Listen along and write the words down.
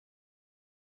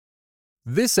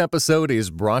This episode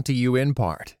is brought to you in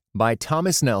part by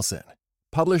Thomas Nelson,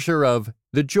 publisher of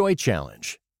The Joy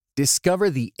Challenge.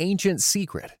 Discover the ancient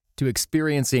secret to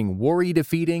experiencing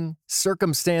worry-defeating,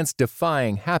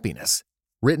 circumstance-defying happiness.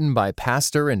 Written by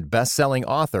pastor and best-selling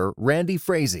author Randy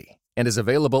Frazee, and is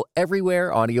available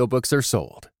everywhere audiobooks are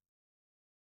sold.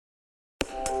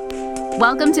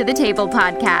 Welcome to the Table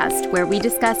Podcast, where we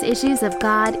discuss issues of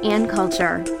God and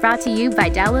culture, brought to you by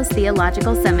Dallas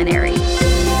Theological Seminary.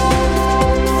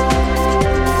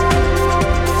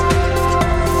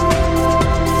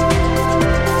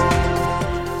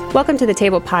 Welcome to the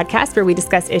Table Podcast, where we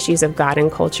discuss issues of God and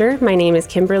culture. My name is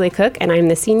Kimberly Cook, and I'm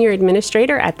the Senior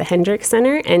Administrator at the Hendricks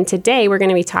Center. And today we're going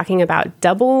to be talking about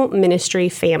double ministry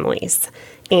families.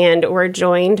 And we're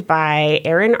joined by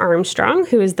Aaron Armstrong,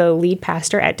 who is the lead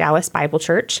pastor at Dallas Bible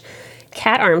Church,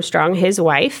 Kat Armstrong, his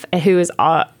wife, who is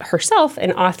herself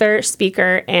an author,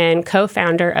 speaker, and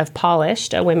co-founder of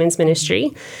Polished, a women's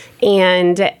ministry,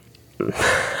 and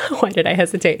why did I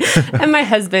hesitate? And my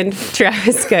husband,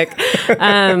 Travis Cook,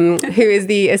 who is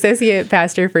the associate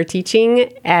pastor for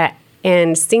teaching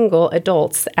and single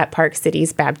adults at Park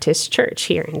Cities Baptist Church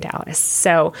here in Dallas.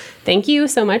 So thank you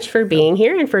so much for being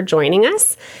here and for joining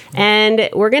us.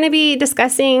 And we're going to be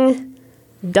discussing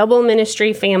double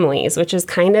ministry families, which is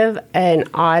kind of an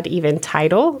odd even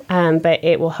title, but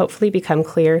it will hopefully become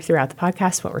clear throughout the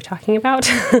podcast what we're talking about.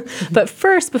 But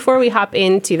first, before we hop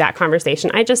into that conversation,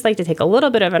 I'd just like to take a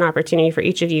little bit of an opportunity for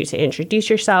each of you to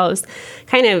introduce yourselves,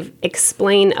 kind of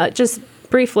explain just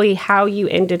briefly how you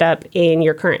ended up in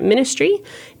your current ministry,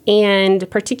 and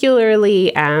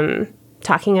particularly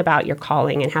talking about your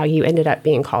calling and how you ended up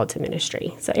being called to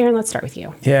ministry. So Aaron, let's start with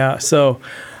you. Yeah, so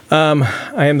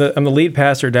I'm the lead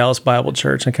pastor at Dallas Bible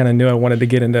Church. I kind of knew I wanted to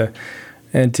get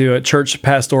into a church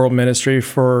pastoral ministry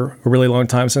for a really long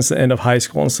time, since the end of high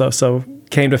school and stuff. So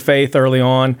came to faith early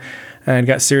on and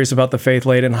got serious about the faith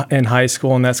late in high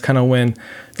school. And that's kind of when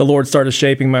the Lord started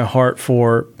shaping my heart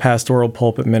for pastoral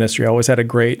pulpit ministry. I always had a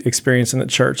great experience in the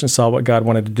church and saw what God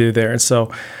wanted to do there. And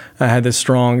so I had this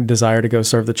strong desire to go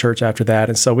serve the church after that.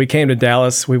 And so we came to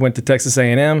Dallas. We went to Texas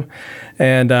A&M,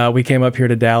 and we came up here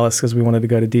to Dallas because we wanted to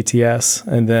go to DTS.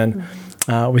 And then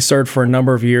we served for a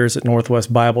number of years at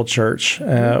Northwest Bible Church.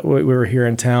 We were here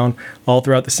in town all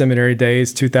throughout the seminary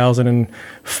days,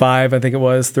 2005, I think it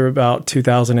was, through about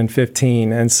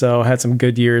 2015. And so I had some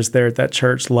good years there at that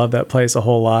church, loved that place a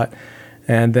whole lot.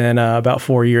 And then about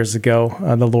 4 years ago,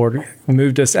 the Lord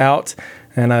moved us out,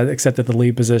 and I accepted the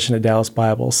lead position at Dallas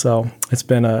Bible. So it's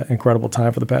been an incredible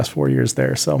time for the past 4 years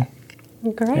there. So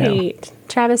great. Yeah.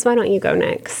 Travis, why don't you go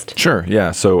next? Sure,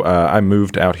 yeah. So I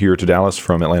moved out here to Dallas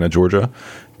from Atlanta, Georgia,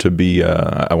 to be,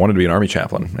 I wanted to be an Army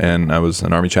chaplain, and I was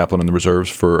an Army chaplain in the reserves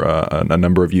for a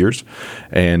number of years.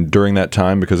 And during that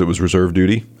time, because it was reserve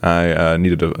duty, I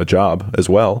needed a job as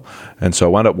well. And so I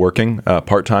wound up working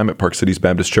part-time at Park Cities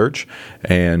Baptist Church.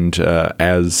 And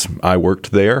as I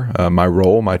worked there,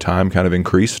 my time kind of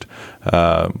increased,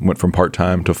 went from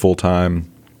part-time to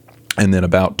full-time. And then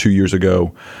about 2 years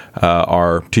ago,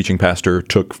 our teaching pastor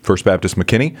took First Baptist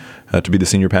McKinney to be the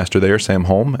senior pastor there, Sam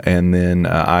Holm. And then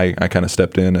I kind of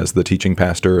stepped in as the teaching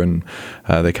pastor, and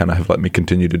they kind of have let me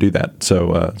continue to do that.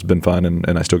 So it's been fun,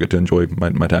 and I still get to enjoy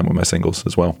my time with my singles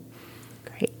as well.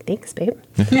 Great. Thanks, babe.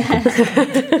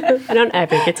 I don't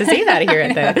ever get to say that here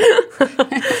at the...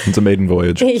 It's a maiden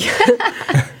voyage.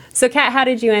 So, Kat, how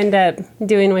did you end up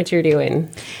doing what you're doing?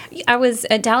 I was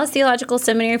at Dallas Theological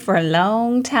Seminary for a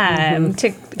long time.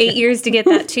 Took 8 years to get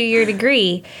that 2-year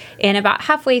degree. And about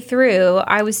halfway through,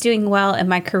 I was doing well in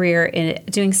my career in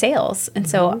doing sales. And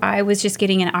so I was just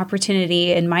getting an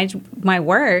opportunity in my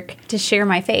work to share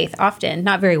my faith often.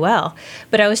 Not very well,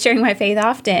 but I was sharing my faith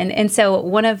often. And so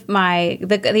one of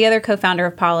the other co-founder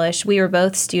of Polish, we were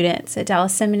both students at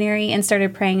Dallas Seminary and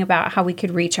started praying about how we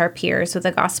could reach our peers with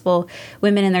the gospel,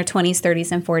 women in their 20s,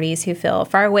 30s, and 40s who feel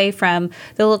far away from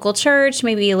the local church,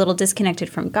 maybe a little disconnected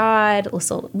from God, a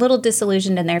little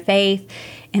disillusioned in their faith.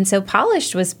 And so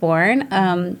Polished was born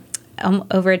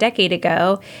over a decade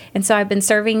ago. And so I've been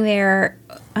serving there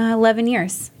 11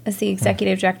 years as the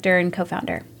executive director and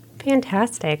co-founder.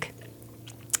 Fantastic.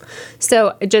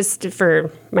 So just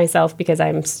for myself, because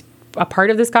I'm a part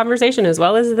of this conversation as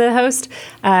well as the host,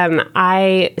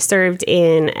 I served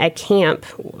in a camp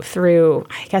through,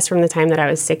 I guess, from the time that I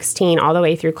was 16 all the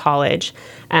way through college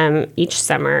each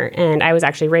summer. And I was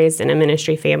actually raised in a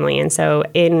ministry family. And so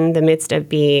in the midst of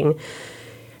being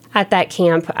at that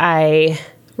camp, I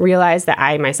realized that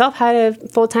I myself had a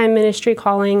full-time ministry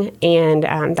calling, and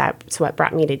that's what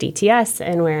brought me to DTS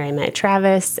and where I met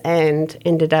Travis and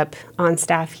ended up on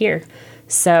staff here.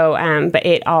 So, but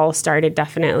it all started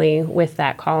definitely with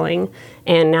that calling.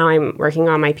 And now I'm working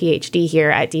on my PhD here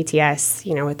at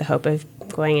DTS, with the hope of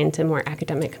going into more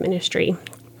academic ministry.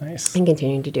 Nice. And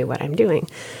continuing to do what I'm doing.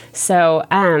 So,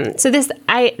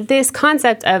 this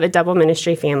concept of a double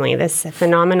ministry family, this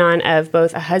phenomenon of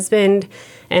both a husband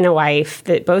and a wife,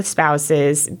 that both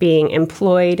spouses being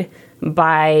employed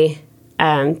by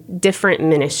different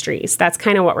ministries. That's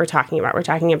kind of what we're talking about. We're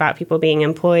talking about people being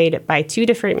employed by two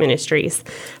different ministries,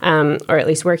 or at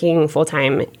least working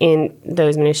full-time in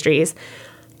those ministries.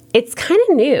 It's kind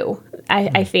of new.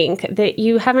 I think that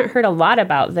you haven't heard a lot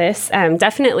about this.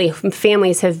 Definitely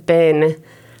families have been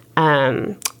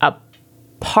a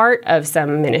part of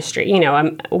some ministry.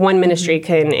 One ministry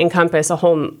can encompass a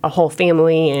whole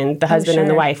family and the husband and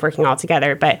the wife working all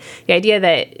together. But the idea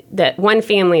that one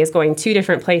family is going two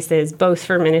different places, both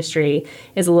for ministry,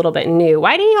 is a little bit new.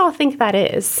 Why do you all think that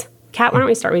is? Kat, why don't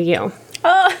we start with you?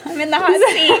 Oh, I'm in the hot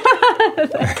seat.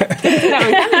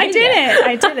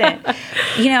 I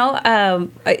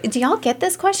didn't. Do y'all get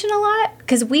this question a lot?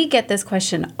 Because we get this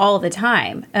question all the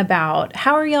time about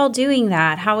how are y'all doing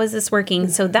that? How is this working?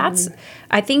 So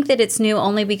I think that it's new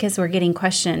only because we're getting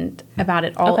questioned about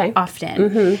it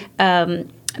often.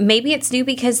 Maybe it's new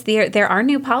because there are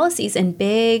new policies in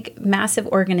big, massive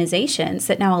organizations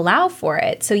that now allow for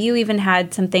it. So you even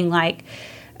had something like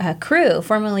Cru,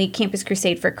 formerly Campus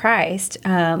Crusade for Christ,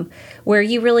 where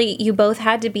you both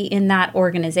had to be in that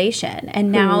organization.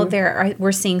 And now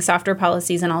we're seeing softer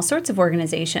policies in all sorts of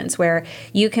organizations where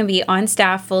you can be on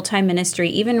staff, full-time ministry,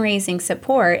 even raising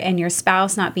support, and your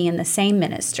spouse not be in the same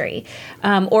ministry,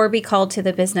 or be called to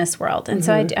the business world. And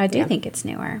so I do think it's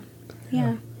newer.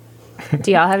 Yeah. Do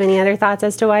y'all have any other thoughts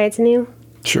as to why it's new?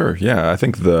 Sure. Yeah. I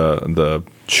think the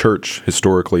church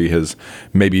historically has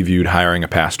maybe viewed hiring a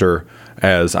pastor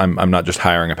as I'm not just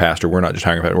hiring a pastor. We're not just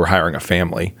hiring a pastor. We're hiring a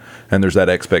family, and there's that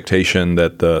expectation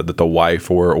that the wife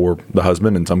or the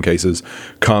husband, in some cases,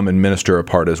 come and minister a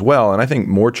part as well. And I think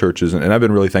more churches, and I've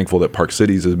been really thankful that Park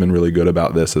Cities has been really good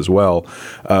about this as well.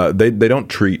 They don't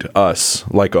treat us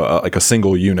like a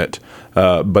single unit,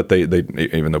 but they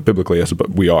even though biblically but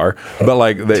we are, but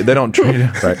like they don't treat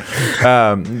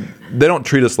right. They don't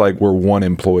treat us like we're one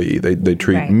employee. They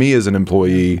treat me as an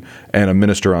employee and a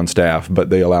minister on staff, but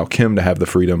they allow Kim to have the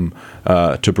freedom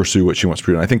to pursue what she wants to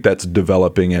do. And I think that's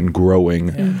developing and growing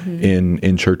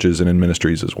in churches and in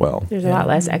ministries as well. There's a lot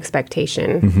less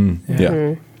expectation.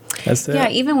 Yeah. That's it. Yeah,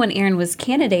 even when Aaron was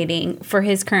candidating for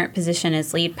his current position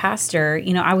as lead pastor,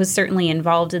 I was certainly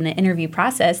involved in the interview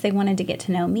process. They wanted to get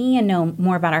to know me and know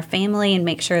more about our family and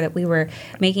make sure that we were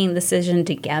making the decision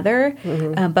together.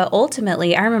 But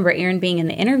ultimately, I remember Aaron being in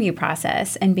the interview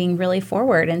process and being really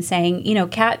forward and saying,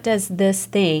 Kat does this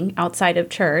thing outside of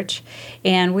church,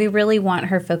 and we really want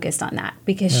her focused on that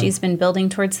because she's been building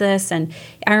towards this. And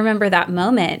I remember that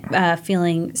moment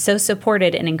feeling so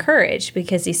supported and encouraged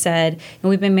because he said,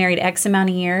 we've been married X amount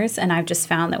of years, and I've just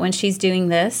found that when she's doing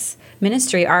this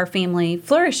ministry, our family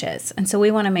flourishes. And so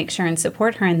we want to make sure and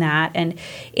support her in that. And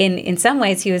in some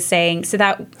ways, he was saying, so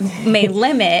that may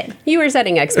limit. You were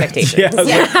setting expectations. We're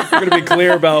going to be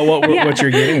clear about what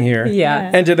you're getting here.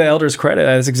 Yeah. And to the elders' credit,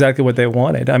 that's exactly what they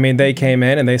wanted. I mean, they came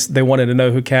in and they wanted to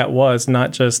know who Kat was,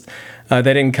 not just, they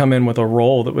didn't come in with a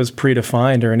role that was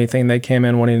predefined or anything. They came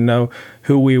in wanting to know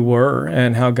who we were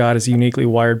and how God has uniquely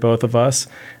wired both of us.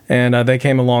 And they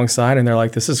came alongside and they're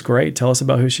like, this is great. Tell us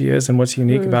about who she is and what's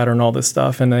unique about her and all this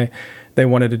stuff. And they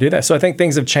wanted to do that. So I think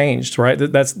things have changed, right?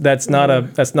 That's not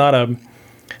a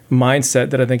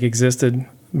mindset that I think existed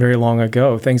very long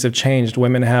ago. Things have changed.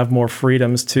 Women have more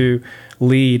freedoms to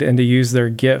lead and to use their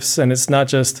gifts. And they're not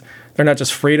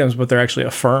just freedoms, but they're actually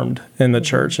affirmed in the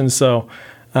church. And so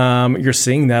you're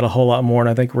seeing that a whole lot more. And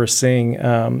I think we're seeing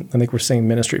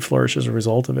ministry flourish as a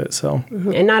result of it. So,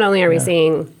 and not only are we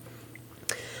seeing,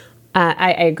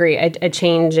 I agree, a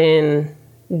change in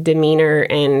demeanor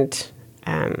and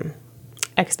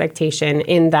expectation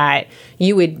in that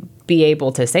you would be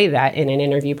able to say that in an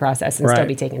interview process and still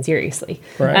be taken seriously.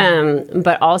 Right.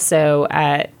 But also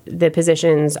the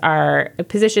positions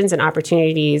and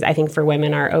opportunities, I think, for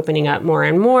women are opening up more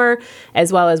and more,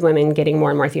 as well as women getting more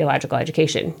and more theological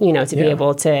education, to be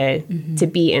able to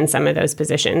be in some of those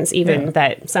positions, even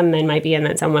that some men might be in,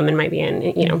 that some women might be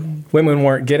in, Women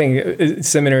weren't getting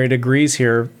seminary degrees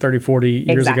here 30, 40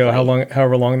 years ago,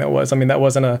 however long that was. I mean, that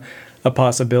wasn't a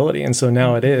possibility, and so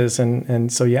now it is,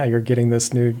 and so you're getting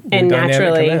this new and dynamic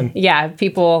naturally, come in.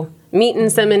 People meet in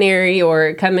seminary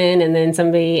or come in, and then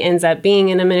somebody ends up being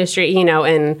in a ministry,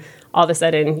 and all of a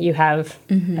sudden you have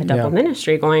a double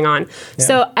ministry going on. Yeah.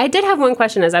 So I did have one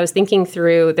question as I was thinking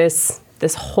through this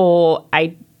whole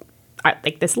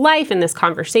like this life and this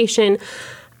conversation.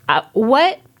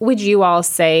 What would you all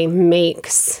say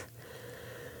makes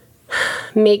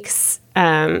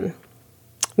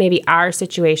maybe our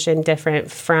situation different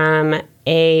from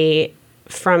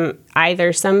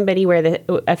either somebody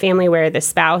a family where the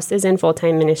spouse is in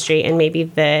full-time ministry and maybe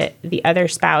the other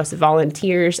spouse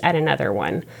volunteers at another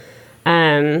one,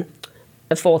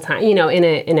 full-time,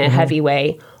 in a heavy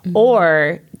way,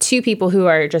 or two people who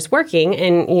are just working,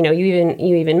 and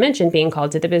you even mentioned being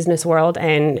called to the business world,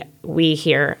 and we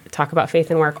talk about faith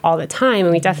and work all the time,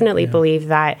 and we definitely believe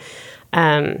that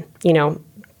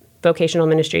vocational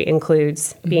ministry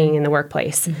includes being in the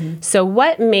workplace. So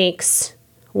what makes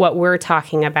what we're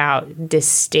talking about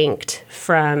distinct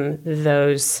from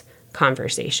those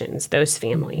conversations, those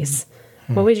families?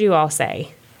 What would you all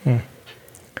say?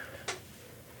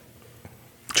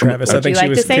 Travis, I think she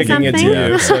was kicking it to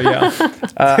you. So yeah.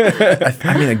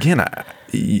 I mean, again,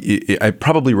 I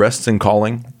probably rests in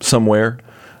calling somewhere.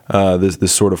 There's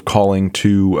this sort of calling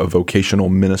to a vocational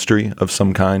ministry of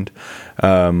some kind,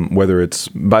 whether it's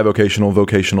bivocational,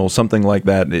 vocational, something like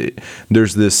that.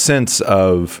 There's this sense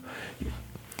of,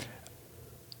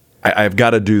 I've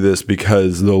got to do this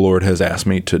because the Lord has asked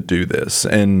me to do this.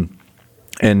 And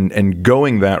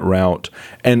going that route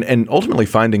and ultimately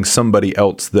finding somebody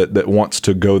else that wants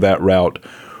to go that route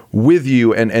with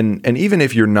you, and even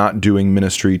if you're not doing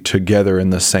ministry together in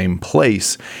the same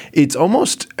place, it's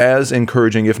almost as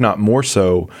encouraging, if not more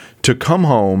so, to come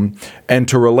home and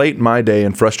to relate my day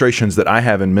and frustrations that I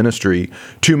have in ministry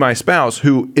to my spouse,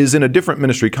 who is in a different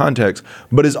ministry context,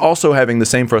 but is also having the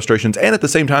same frustrations and at the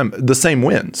same time the same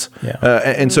wins.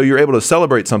 And so you're able to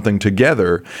celebrate something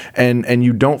together, and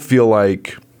you don't feel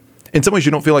like, in some ways,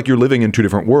 you don't feel like you're living in two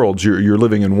different worlds. You're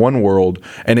living in one world,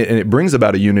 and it brings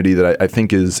about a unity that I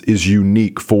think is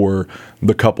unique for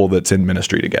the couple that's in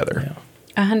ministry together.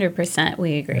 100%,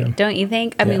 we agree. Don't you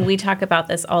think? I mean, we talk about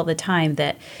this all the time,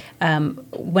 that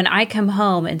when I come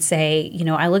home and say,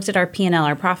 I looked at our P&L,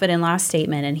 our profit and loss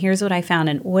statement, and here's what I found,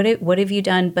 and what have you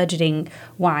done budgeting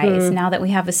wise now that we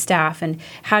have a staff, and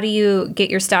how do you get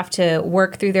your staff to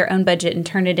work through their own budget and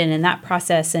turn it in that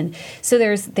process? And so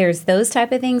there's those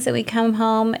type of things that we come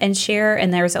home and share,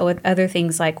 and there's other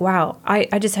things like, wow,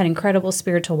 I just had incredible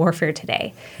spiritual warfare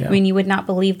today. I mean, you would not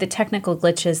believe the technical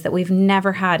glitches that we've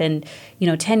never had in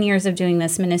 10 years of doing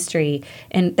this ministry,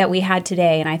 and that we had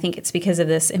today. And I think it's because of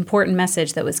this important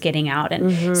message that was getting out.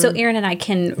 And so Aaron and I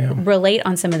can relate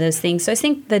on some of those things. So I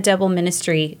think the double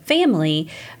ministry family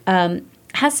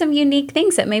has some unique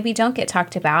things that maybe don't get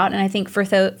talked about. And I think for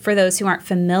those who aren't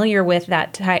familiar with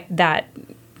that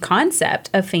concept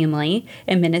of family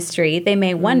and ministry, they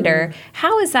may wonder,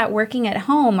 how is that working at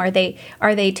home? Are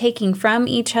they taking from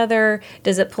each other?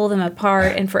 Does it pull them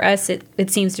apart? And for us, it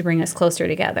seems to bring us closer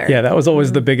together. Yeah, that was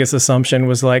always the biggest assumption,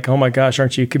 was like, oh my gosh,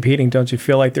 aren't you competing? Don't you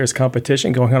feel like there's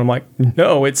competition going on? I'm like,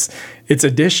 no, it's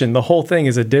addition. The whole thing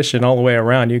is addition all the way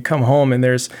around. You come home and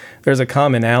there's a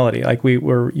commonality. Like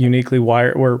we're uniquely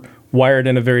wired. We're wired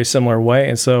in a very similar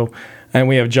way. And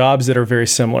we have jobs that are very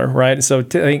similar, right? So I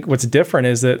think what's different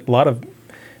is that a lot of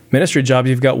ministry jobs,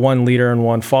 you've got one leader and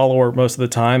one follower most of the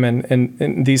time. And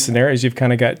in these scenarios, you've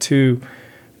kind of got two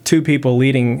people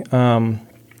leading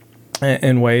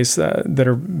in ways that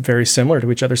are very similar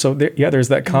to each other. So there's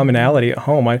that commonality at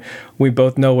home. We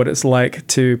both know what it's like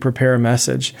to prepare a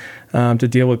message, to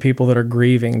deal with people that are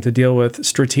grieving, to deal with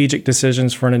strategic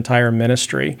decisions for an entire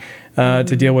ministry, to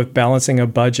deal with balancing a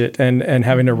budget and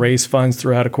having to raise funds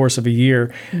throughout a course of a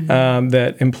year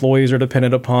that employees are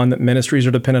dependent upon, that ministries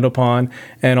are dependent upon,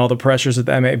 and all the pressures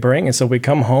that may bring. And so we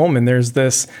come home and there's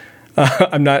this,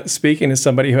 I'm not speaking to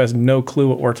somebody who has no clue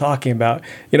what we're talking about.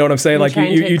 You know what I'm saying? Like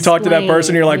you talk to that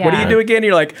person, you're like, what do you do again?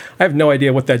 You're like, I have no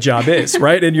idea what that job is,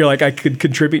 right? And you're like, I could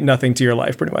contribute nothing to your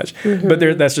life pretty much. But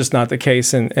that's just not the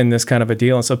case in this kind of a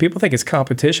deal. And so people think it's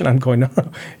competition. I'm going, no,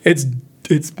 it's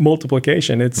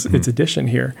multiplication. It's addition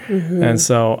here. And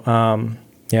so, I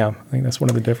think that's one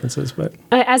of the differences. But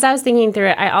as I was thinking through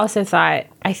it, I also thought,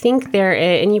 I think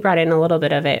and you brought in a little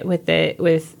bit of it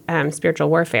with spiritual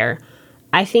warfare.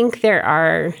 I think there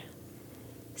are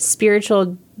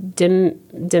spiritual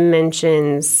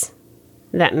dimensions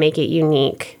that make it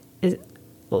unique,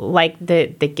 like the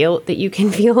guilt that you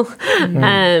can feel,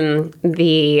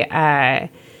 the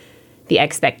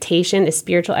expectation, the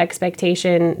spiritual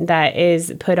expectation that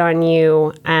is put on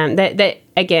you. That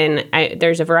again,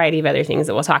 there's a variety of other things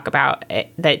that we'll talk about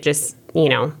that just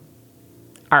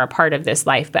are a part of this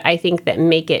life, but I think that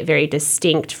make it very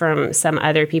distinct from some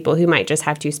other people who might just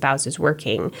have two spouses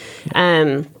working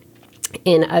in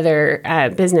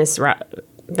other business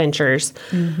ventures.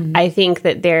 I think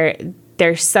that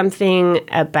there's something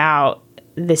about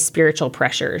the spiritual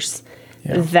pressures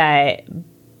that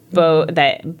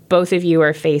both of you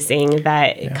are facing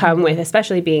that come with,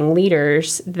 especially being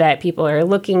leaders, that people are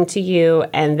looking to you,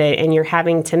 and you're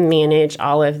having to manage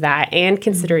all of that and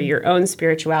consider your own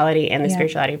spirituality and the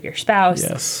spirituality of your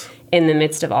spouse in the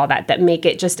midst of all that make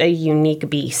it just a unique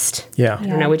beast. Yeah. I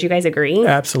don't know. Would you guys agree?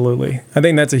 Absolutely. I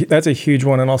think that's a huge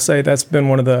one. And I'll say that's been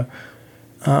one of the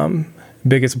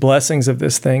biggest blessings of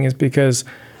this thing, is because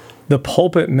the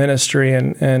pulpit ministry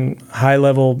and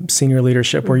high-level senior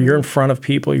leadership, where you're in front of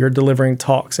people, you're delivering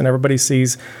talks, and everybody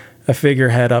sees a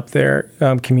figurehead up there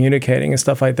communicating and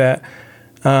stuff like that,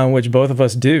 which both of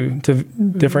us do to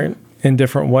in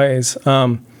different ways.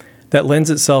 That lends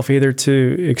itself either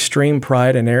to extreme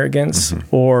pride and arrogance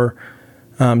or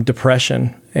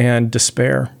depression and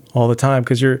despair all the time,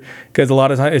 because a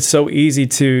lot of times it's so easy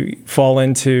to fall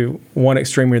into one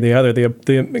extreme or the other,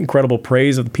 the incredible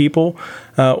praise of the people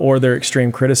or their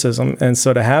extreme criticism. And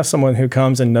so to have someone who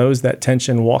comes and knows that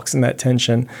tension, walks in that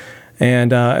tension,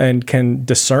 and can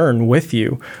discern with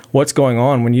you what's going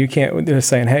on when you can't. They're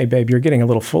saying, "Hey, babe, you're getting a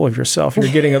little full of yourself. You're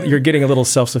getting a little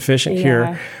self-sufficient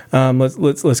here.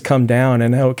 Let's come down,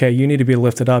 and okay, you need to be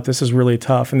lifted up. This is really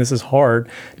tough, and this is hard."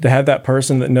 To have that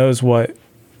person that knows what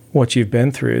you've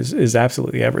been through is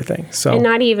absolutely everything. So, and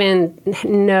not even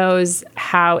knows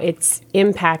how it's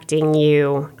impacting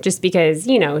you, just because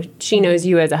she knows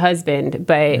you as a husband,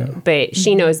 but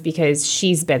she knows because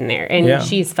she's been there and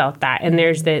she's felt that, and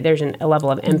there's a level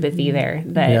of empathy there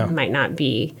that might not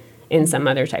be in some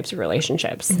other types of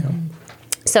relationships. Yeah.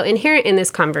 So inherent in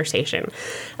this conversation,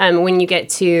 when you get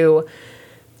to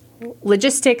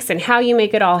logistics and how you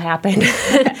make it all happen,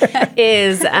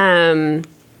 is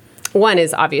one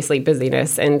is obviously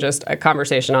busyness and just a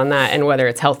conversation on that and whether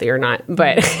it's healthy or not.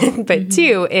 But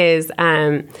two is,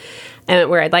 and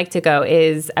where I'd like to go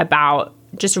is about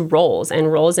just roles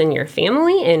in your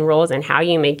family and roles in how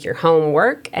you make your home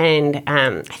work. And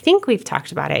I think we've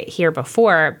talked about it here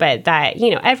before, but that,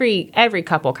 every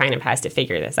couple kind of has to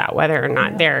figure this out, whether or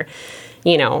not they're,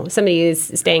 somebody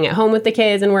is staying at home with the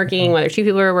kids and working, whether two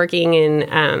people are working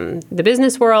in the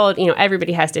business world,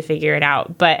 everybody has to figure it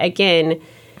out. But again,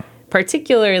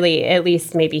 particularly, at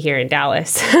least maybe here in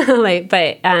Dallas, but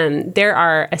there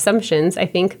are assumptions, I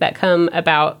think, that come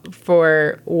about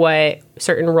for what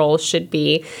certain roles should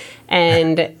be.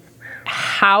 And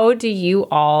how do you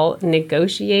all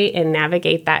negotiate and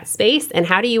navigate that space? And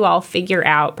how do you all figure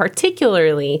out,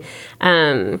 particularly,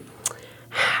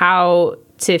 how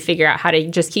to figure out how to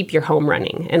just keep your home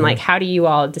running? And how do you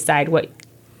all decide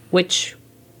which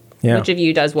of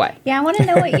you does what? Yeah, I want to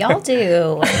know what y'all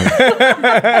do.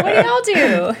 What do y'all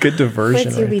do? Good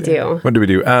diversion. What do we do? What do we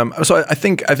do? So I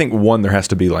think one, there has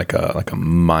to be like a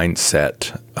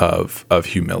mindset of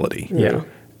humility. Yeah.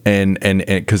 And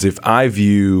because if I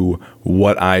view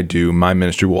what I do, my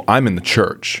ministry, well, I'm in the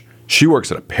church. She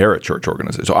works at a parachurch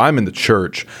organization. So I'm in the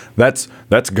church. That's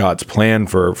God's plan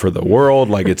for the world.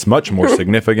 Like, it's much more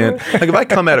significant. Like, if I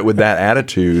come at it with that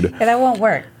attitude. Yeah, that won't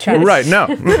work, Travis. Right, no.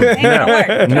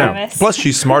 No. Plus,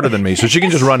 she's smarter than me, so she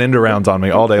can just run end arounds on me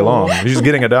all day long. She's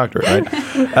getting a doctorate, right?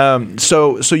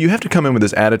 So you have to come in with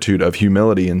this attitude of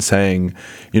humility and saying,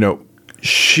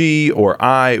 she or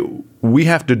I, we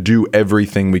have to do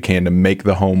everything we can to make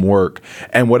the home work.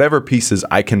 And whatever pieces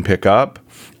I can pick up,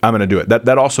 I'm going to do it.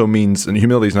 That also means, and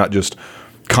humility is not just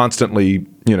constantly,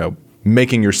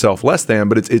 making yourself less than,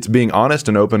 but it's being honest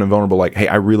and open and vulnerable. Like,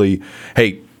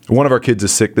 hey, one of our kids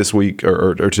is sick this week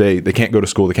or today. They can't go to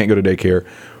school. They can't go to daycare.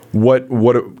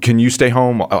 What can you stay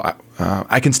home?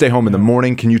 I can stay home in the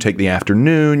morning. Can you take the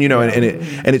afternoon?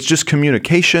 And it's just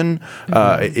communication.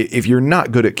 If you're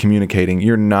not good at communicating,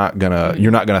 you're not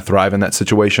gonna thrive in that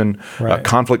situation. Right.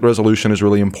 Conflict resolution is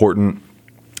really important,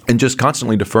 and just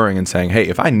constantly deferring and saying, hey,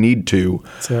 if I need to,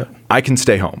 I can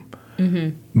stay home.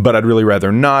 But I'd really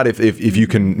rather not if you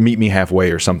can meet me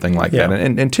halfway or something like that.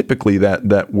 And typically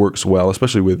that works well,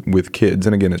 especially with kids.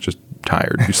 And again, it's just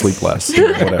tired. You sleep less,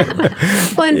 whatever.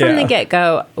 Well, and from the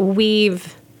get-go, we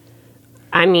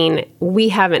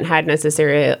haven't had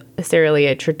necessarily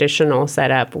a traditional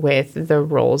setup with the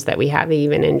roles that we have,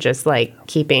 even in just like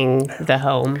keeping the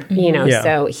home,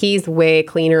 So he's way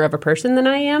cleaner of a person than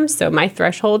I am. So my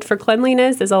threshold for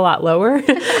cleanliness is a lot lower.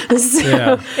 Like,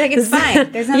 it's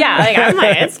fine. There's nothing. I'm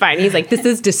like, it's fine. He's like, this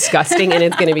is disgusting and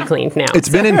it's going to be cleaned now. It's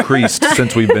been increased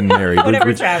since we've been married.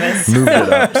 Whatever, Travis. Moved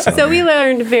it up. So we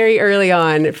learned very early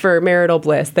on for marital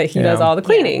bliss that he does all the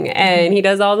cleaning and he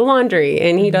does all the laundry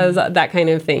and he does that kind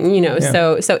of thing,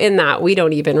 So in that, we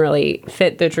don't even really really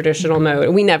fit the traditional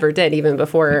mode. We never did, even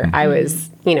before I was,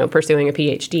 pursuing a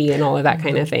PhD and all of that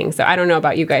kind of thing. So I don't know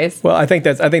about you guys. Well, I think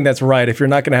that's right. If you're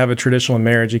not going to have a traditional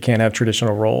marriage, you can't have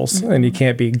traditional roles, and you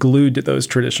can't be glued to those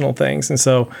traditional things. And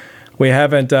so we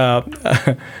haven't.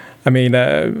 What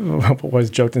was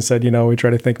joked and said, we try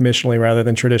to think missionally rather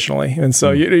than traditionally. And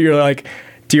so you're like,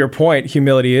 to your point,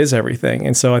 humility is everything.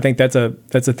 And so I think that's a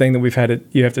thing that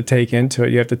you have to take into it.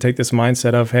 You have to take this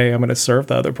mindset of, hey, I'm going to serve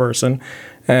the other person.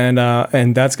 And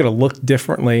that's going to look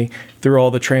differently through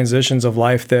all the transitions of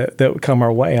life that would come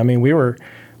our way. I mean, we were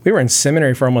in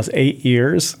seminary for almost 8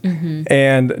 years.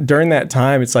 And during that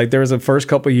time, it's like there was the first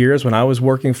couple of years when I was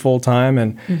working full time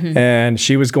and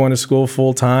she was going to school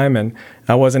full time and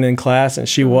I wasn't in class and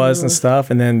she was and stuff.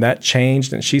 And then that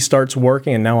changed and she starts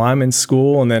working and now I'm in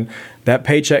school. And then that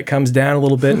paycheck comes down a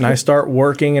little bit and I start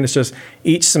working. And it's just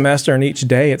each semester and each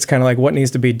day, it's kind of like what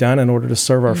needs to be done in order to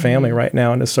serve our family right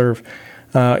now and to serve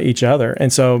each other.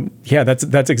 And so, yeah,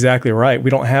 that's exactly right. We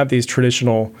don't have these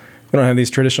traditional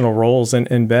roles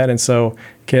in bed. And so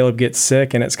Caleb gets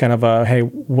sick and it's kind of a, hey,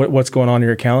 what's going on in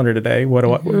your calendar today?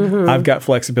 I've got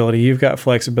flexibility. You've got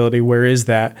flexibility. Where is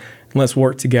that? And let's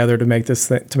work together to make this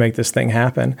thing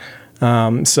happen.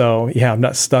 So yeah, I'm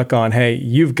not stuck on, hey,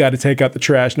 you've got to take out the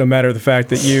trash no matter the fact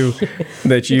that you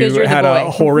had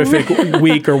a horrific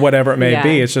week or whatever it may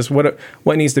be. It's just what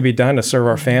needs to be done to serve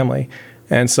our family.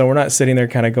 And so we're not sitting there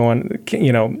kind of going,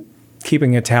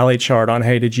 keeping a tally chart on,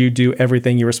 hey, did you do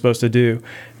everything you were supposed to do?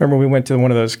 Remember, we went to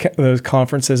one of those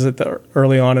conferences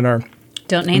early on in our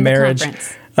Don't name marriage. The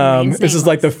conference. This is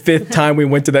like the 5th time we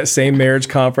went to that same marriage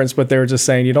conference, but they were just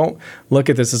saying, you don't look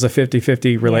at this as a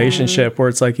 50-50 relationship where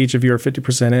it's like each of you are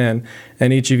 50% in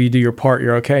and each of you do your part,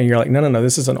 you're okay. And you're like, no,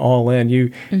 this is an all in.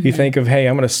 You think of, hey,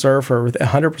 I'm going to serve her with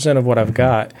 100% of what I've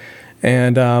got.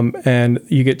 And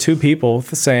you get two people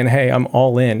saying, hey, I'm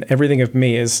all in. Everything of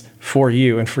me is for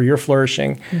you and for your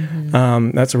flourishing.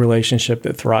 That's a relationship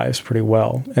that thrives pretty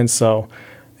well. And so,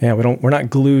 yeah, we're not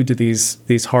glued to these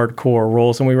hardcore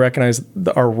roles. And we recognize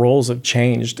our roles have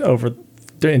changed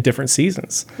in different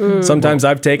seasons. Sometimes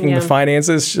I've taken the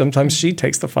finances. Sometimes she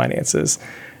takes the finances.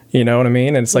 You know what I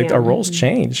mean? And it's like our roles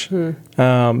change. Well,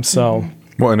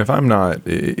 and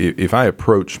if I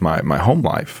approach my home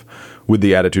life with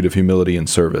the attitude of humility and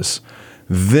service,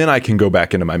 then I can go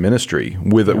back into my ministry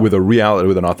with a reality,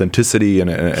 with an authenticity and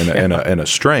a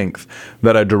strength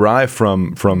that I derive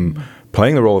from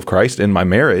playing the role of Christ in my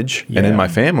marriage and in my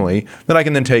family, that I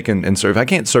can then take and serve. If I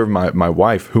can't serve my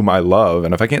wife, whom I love,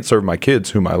 and if I can't serve my kids,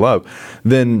 whom I love,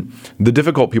 then the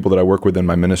difficult people that I work with in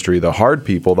my ministry, the hard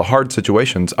people, the hard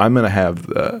situations, I'm going to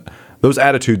have those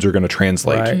attitudes are going to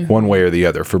translate one way or the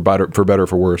other, for better,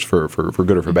 for worse, for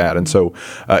good or for bad. And so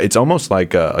it's almost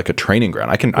like a training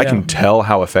ground. I can tell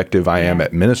how effective I am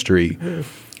at ministry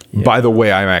by the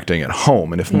way I'm acting at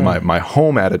home. And if my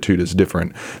home attitude is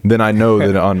different, then I know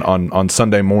that on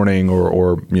Sunday morning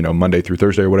or Monday through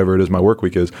Thursday or whatever it is my work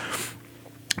week is,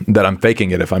 that I'm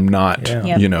faking it if I'm not,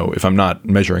 if I'm not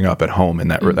measuring up at home in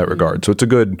that regard. So it's a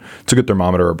good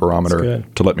thermometer or barometer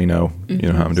to let me know,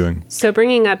 how I'm doing. So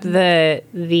bringing up the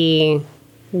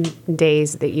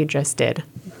days that you just did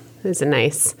is a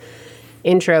nice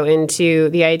intro into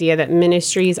the idea that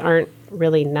ministries aren't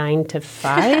really 9 to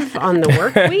 5 on the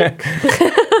work week.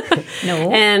 No.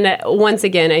 And once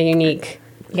again, a unique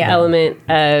element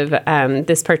of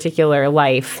this particular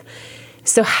life.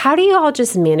 So how do you all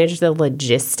just manage the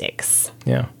logistics?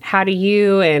 Yeah. How do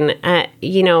you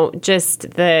just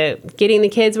the getting the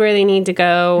kids where they need to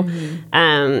go,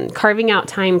 carving out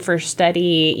time for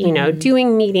study,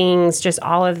 doing meetings, just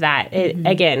all of that.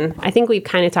 Again, I think we've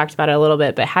kind of talked about it a little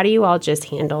bit, but how do you all just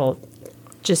handle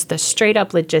just the straight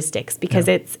up logistics? Because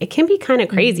it can be kind of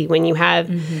crazy when you have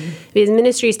these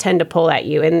ministries tend to pull at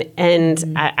you.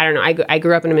 And I don't know, I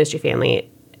grew up in a ministry family,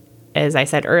 as I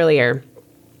said earlier.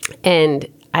 And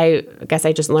I guess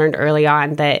I just learned early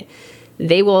on that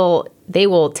they will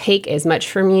take as much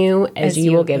from you as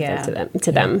you will give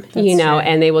to them,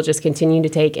 and they will just continue to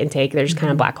take and take. There's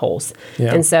kind of black holes.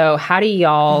 Yeah. And so how do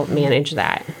y'all manage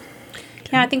that?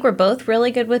 Yeah, I think we're both really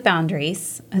good with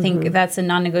boundaries. I think that's a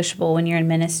non-negotiable when you're in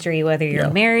ministry, whether you're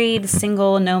married,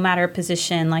 single, no matter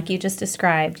position, like you just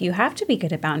described. You have to be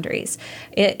good at boundaries.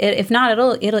 If not,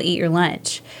 it'll eat your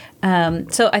lunch.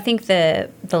 So I think the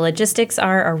logistics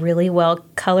are a really well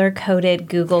color-coded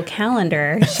Google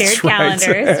Calendar, shared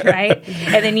calendars, right?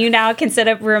 And then you now can set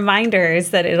up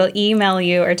reminders that it'll email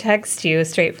you or text you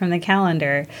straight from the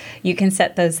calendar. You can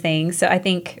set those things. So I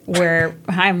think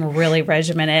I'm really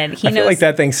regimented. I feel like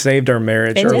that thing saved our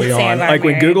marriage early on. Like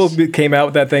when Google came out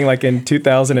with that thing like in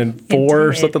 2004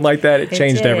 or something like that, it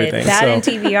changed everything. That and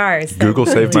TVRs. Google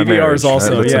saved my marriage. TVRs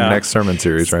also, That's the next sermon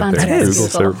series right there. Google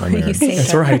saved my marriage.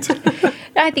 That's right.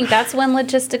 I think that's one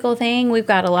logistical thing. We've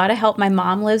got a lot of help. My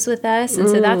mom lives with us, and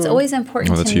so that's always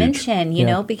important to mention, you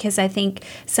know, because I think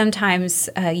sometimes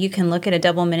you can look at a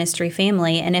double ministry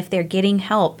family, and if they're getting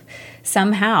help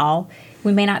somehow,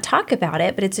 we may not talk about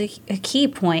it, but it's a key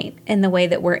point in the way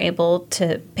that we're able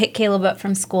to pick Caleb up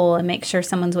from school and make sure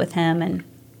someone's with him. And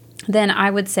then I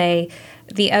would say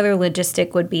the other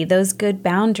logistic would be those good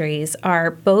boundaries are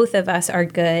both of us are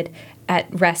good at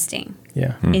resting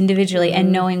individually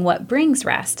and knowing what brings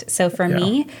rest. So for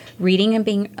me, reading and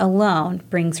being alone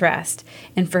brings rest.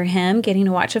 And for him, getting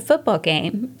to watch a football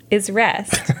game is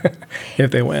rest.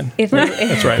 If they win. That's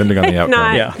right. Depending on the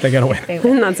outcome. They got to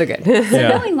win. Not so good. So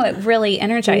knowing what really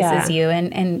energizes you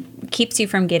and keeps you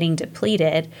from getting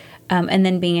depleted. And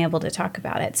then being able to talk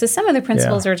about it. So some of the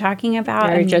principles we're talking about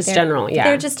they're just general.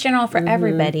 They're just general for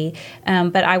everybody.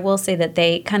 But I will say that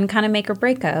they can kind of make or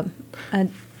break a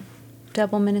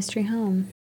double ministry home.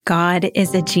 God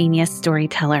is a genius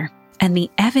storyteller, and the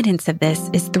evidence of this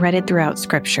is threaded throughout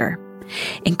Scripture.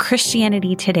 In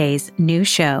Christianity Today's new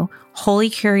show, Holy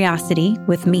Curiosity,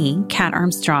 with me, Kat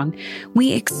Armstrong,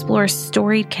 we explore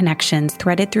storied connections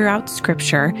threaded throughout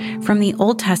Scripture from the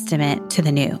Old Testament to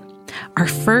the New. Our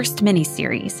first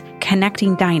mini-series,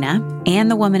 Connecting Dinah and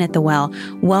the Woman at the Well,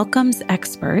 welcomes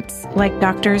experts like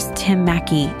Doctors Tim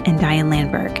Mackey and Diane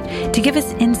Landberg to give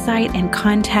us insight and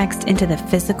context into the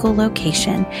physical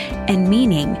location and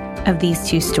meaning of these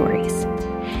two stories.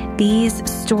 These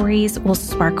stories will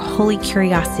spark holy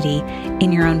curiosity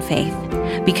in your own faith,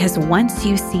 because once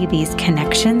you see these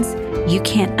connections, you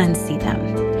can't unsee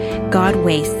them. God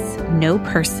wastes no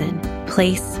person,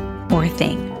 place, or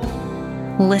thing.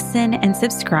 Listen and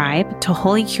subscribe to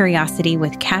Holy Curiosity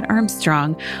with Kat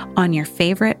Armstrong on your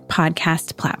favorite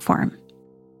podcast platform.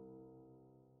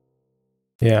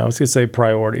 Yeah, I was going to say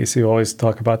priorities. You always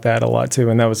talk about that a lot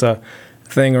too, and that was a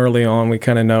thing early on. We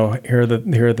kind of know here are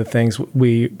the things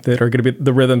that are going to be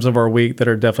the rhythms of our week that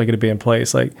are definitely going to be in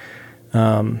place. Like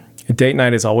date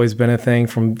night has always been a thing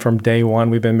from day one.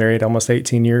 We've been married almost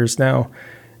 18 years now,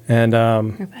 and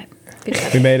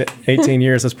we made it 18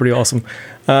 years. That's pretty awesome.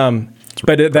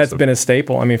 But that's been a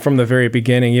staple. I mean, from the very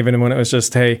beginning, even when it was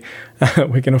just, hey,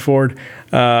 we can afford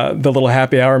the little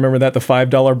happy hour. Remember that? The $5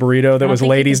 burrito that was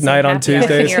ladies' night on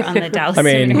Tuesdays? On the Dallas I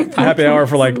mean, happy hour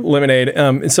for like lemonade.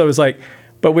 And so it was like,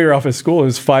 but we were off at school. It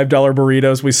was $5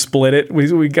 burritos. We split it.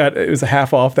 We got, it was a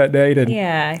half off that day.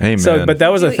 Amen. So, but that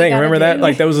was a thing. Remember that?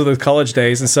 Like those were the college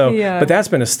days. And so, but that's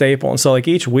been a staple. And so like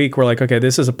each week we're like, okay,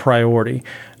 this is a priority.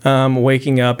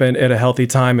 Waking up at a healthy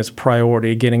time is a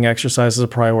priority. Getting exercise is a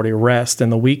priority. Rest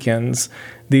and the weekends,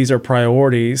 these are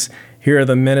priorities. Here are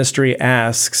the ministry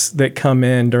asks that come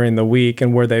in during the week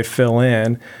and where they fill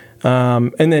in.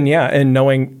 And then, and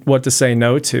knowing what to say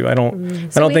no to. I don't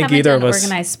think either of us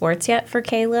organized sports yet for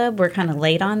Caleb. We're kind of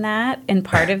late on that. And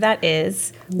part of that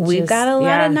is we've got a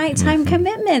lot of nighttime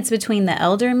commitments between the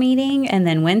elder meeting and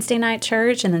then Wednesday night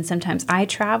church. And then sometimes I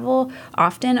travel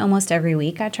often, almost every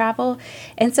week I travel.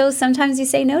 And so sometimes you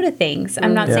say no to things.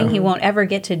 I'm not saying he won't ever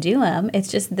get to do them.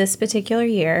 It's just this particular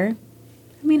year.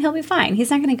 I mean, he'll be fine. He's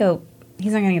not going to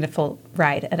get a full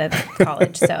ride at a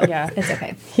college, so it's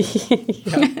okay.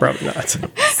 Probably not.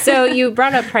 So you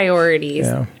brought up priorities.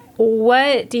 Yeah.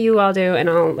 What do you all do, and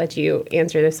I'll let you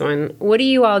answer this one. What do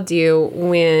you all do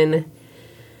when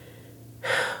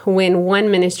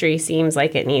one ministry seems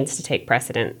like it needs to take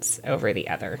precedence over the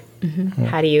other? Mm-hmm.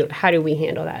 How do we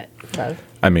handle that, Love?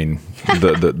 I mean,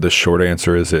 the short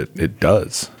answer is it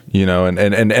does. You know, and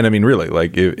I mean, really,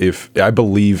 like if I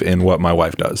believe in what my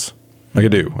wife does. Like I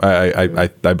do.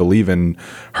 I believe in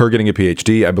her getting a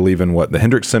PhD. I believe in what the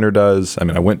Hendricks Center does. I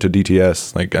mean, I went to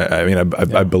DTS. Like,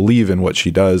 I believe in what she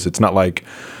does. It's not like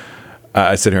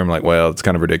I sit here and I'm like, well, it's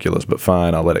kind of ridiculous, but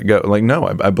fine, I'll let it go. Like, no,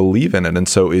 I believe in it. And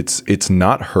so it's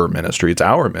not her ministry. It's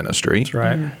our ministry. That's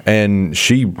right. And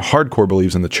she hardcore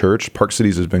believes in the church. Park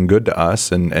Cities has been good to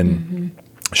us. And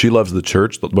She loves the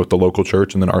church, both the local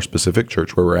church and then our specific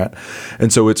church where we're at.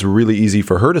 And so it's really easy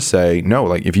for her to say, no,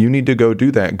 like if you need to go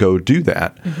do that, go do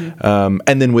that.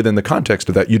 And then within the context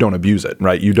of that, you don't abuse it,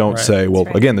 right? You don't say, well,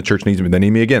 again, the church needs me. They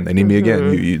need me again. They need me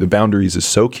again. The boundaries is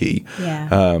so key.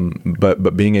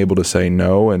 But being able to say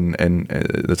no, and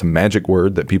that's a magic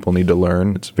word that people need to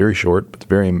learn. It's very short, but it's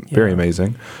very, very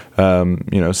amazing.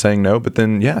 Saying no, but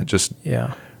then, just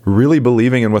really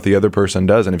believing in what the other person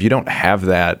does. And if you don't have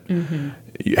that,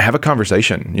 you have a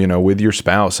conversation, with your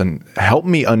spouse and help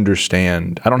me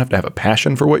understand. I don't have to have a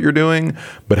passion for what you're doing,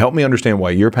 but help me understand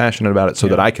why you're passionate about it so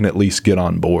that I can at least get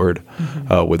on board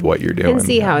with what you're doing. And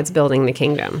see how it's building the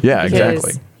kingdom. Yeah, because,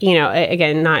 exactly.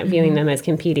 Again, not viewing them as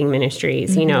competing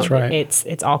ministries,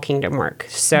 it's all kingdom work.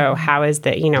 So how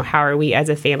are we as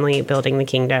a family building the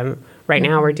kingdom? Right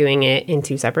now we're doing it in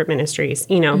 2 separate ministries,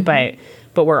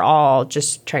 but we're all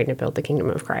just trying to build the kingdom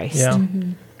of Christ. Yeah.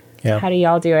 Yeah. How do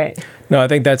y'all do it? No, I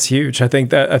think that's huge. I think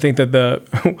that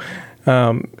the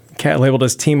Kat labeled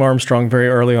us Team Armstrong very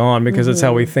early on because it's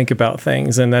how we think about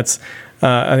things, and that's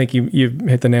I think you've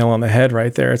hit the nail on the head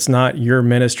right there. It's not your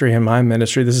ministry and my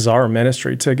ministry. This is our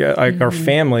ministry. Our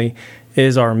family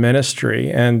is our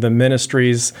ministry, and the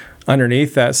ministries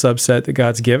underneath that subset that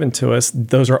God's given to us,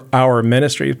 those are our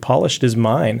ministry. Polished is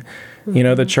mine.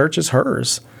 The church is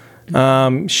hers.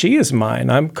 She is mine.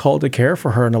 I'm called to care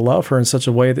for her and to love her in such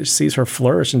a way that she sees her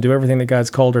flourish and do everything that God's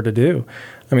called her to do.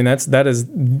 I mean, that is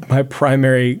my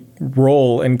primary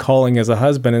role in calling as a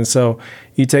husband. And so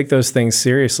you take those things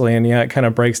seriously, and it kind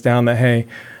of breaks down that, hey,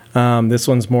 this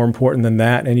one's more important than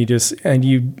that. And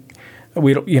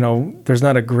we don't, there's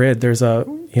not a grid. There's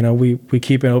we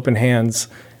keep in open hands.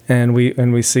 And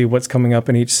we see what's coming up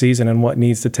in each season and what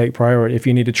needs to take priority. If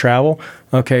you need to travel,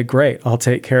 okay, great. I'll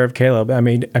take care of Caleb. I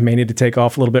may need to take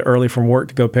off a little bit early from work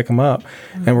to go pick him up.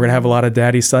 And we're going to have a lot of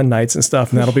daddy-son nights and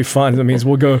stuff, and that'll be fun. That means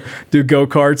we'll go do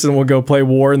go-karts and we'll go play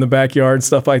war in the backyard and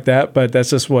stuff like that. But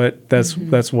that's just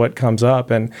that's what comes up.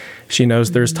 And she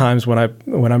knows there's times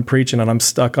when I'm preaching and I'm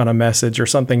stuck on a message or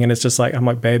something, and it's just like, I'm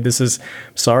like, babe,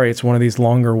 it's one of these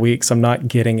longer weeks. I'm not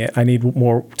getting it. I need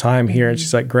more time here. And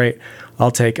she's like, great. I'll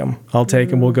take him.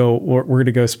 We're going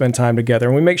to go spend time together.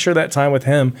 And we make sure that time with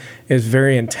him is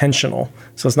very intentional.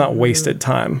 So it's not wasted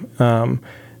time.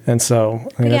 And so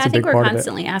that's a big part of it. I think we're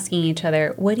constantly asking each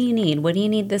other, what do you need? What do you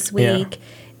need this week?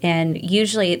 Yeah. And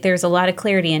usually there's a lot of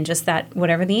clarity in just that,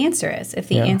 whatever the answer is. If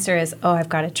the answer is, I've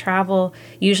got to travel,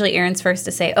 usually Aaron's first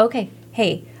to say, okay,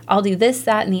 hey, I'll do this,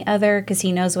 that, and the other, because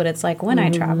he knows what it's like when I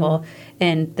travel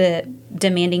and the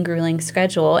demanding, grueling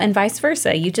schedule, and vice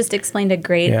versa. You just explained a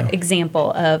great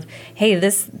example of, hey,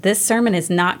 this sermon is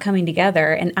not coming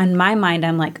together. And on my mind,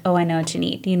 I'm like, I know what you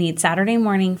need. You need Saturday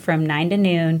morning from 9 to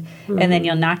noon, and then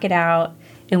you'll knock it out,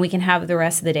 and we can have the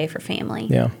rest of the day for family.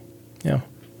 Yeah, yeah.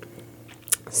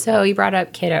 So you brought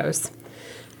up kiddos.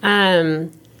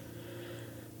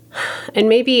 And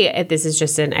maybe this is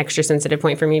just an extra sensitive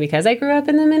point for me because I grew up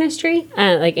in the ministry,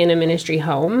 like in a ministry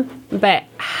home. But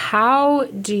how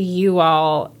do you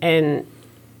all, and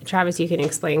Travis, you can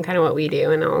explain kind of what we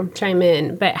do and I'll chime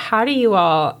in, but how do you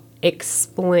all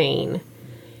explain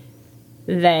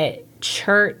that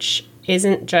church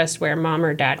isn't just where mom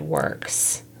or dad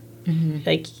works?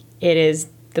 Like it is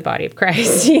the body of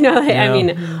Christ, I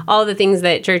mean, all the things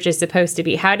that church is supposed to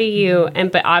be. How do you,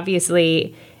 but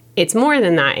obviously it's more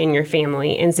than that in your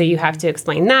family. And so you have to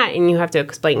explain that, and you have to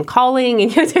explain calling, and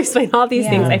you have to explain all these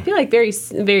things. I feel like very,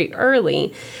 very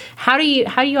early. How do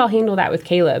you all handle that with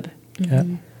Caleb? Yeah.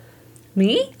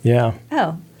 Me? Yeah.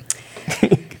 Oh.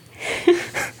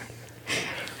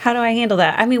 How do I handle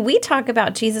that? I mean, we talk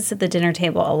about Jesus at the dinner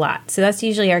table a lot. So that's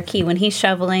usually our key. When he's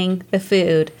shoveling the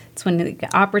food, it's when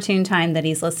the opportune time that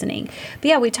he's listening.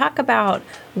 But we talk about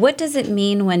what does it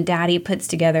mean when Daddy puts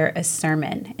together a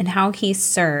sermon and how he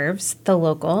serves the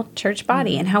local church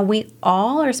body and how we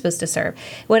all are supposed to serve.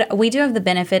 What we do have the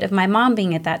benefit of my mom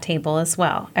being at that table as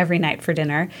well every night for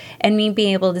dinner, and me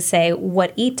being able to say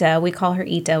what Ita, we call her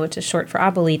Ita, which is short for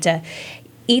Abuelita.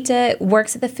 Ita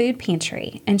works at the food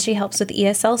pantry, and she helps with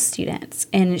ESL students,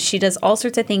 and she does all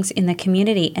sorts of things in the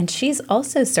community, and she's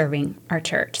also serving our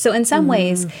church. So in some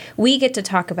ways, we get to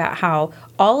talk about how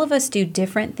all of us do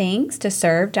different things to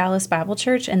serve Dallas Bible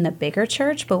Church and the bigger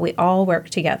church, but we all work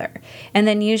together. And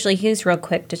then usually he's real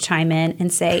quick to chime in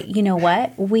and say, you know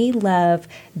what? We love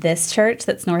this church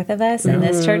that's north of us and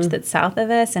this church that's south of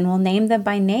us, and we'll name them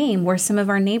by name where some of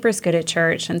our neighbors go to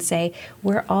church and say,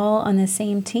 we're all on the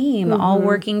same team, all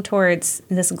working towards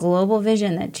this global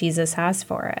vision that Jesus has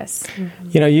for us.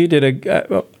 You did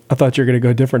I thought you were going to go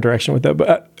a different direction with that.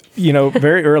 But,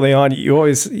 very early on,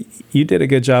 you did a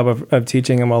good job of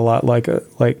teaching him a lot.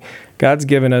 Like God's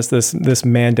given us this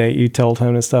mandate. You told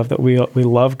him and stuff that we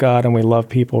love God and we love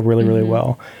people really, really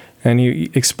well. And you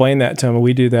explain that to him.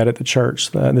 We do that at the church.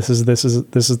 This is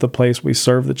the place we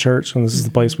serve the church, and this is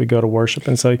the place we go to worship.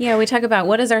 And so, we talk about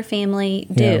what does our family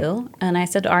do. And I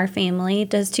said our family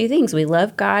does two things: we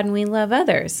love God and we love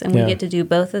others, and we get to do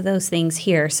both of those things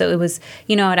here. So it was,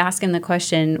 I would ask him the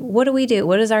question, "What do we do?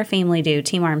 What does our family do?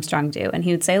 Team Armstrong do?" And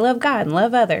he would say, "Love God and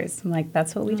love others." I'm like,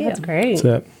 "That's what we do." That's great.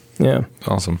 That's it. Yeah,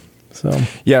 Awesome. So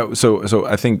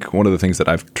I think one of the things that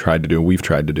we've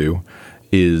tried to do,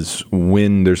 is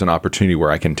when there's an opportunity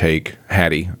where I can take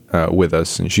Hattie with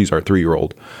us, and she's our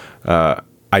 3-year-old,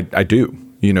 I do.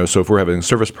 So if we're having a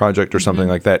service project or something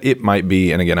like that, it might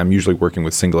be, and again, I'm usually working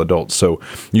with single adults, so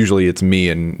usually it's me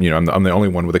and, I'm the only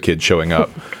one with a kid showing up,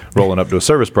 rolling up to a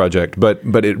service project, but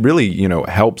it really,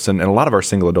 helps, and a lot of our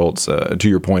single adults, to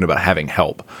your point about having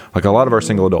help, like a lot of our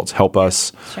single adults help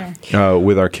us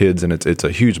with our kids, and it's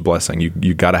a huge blessing.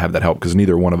 You got to have that help, because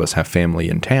neither one of us have family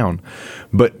in town.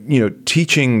 But,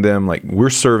 teaching them, like, we're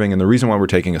serving, and the reason why we're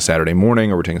taking a Saturday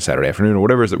morning or we're taking a Saturday afternoon or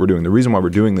whatever it is that we're doing, the reason why we're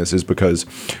doing this is because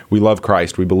we love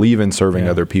Christ. We believe in serving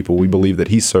other people. We believe that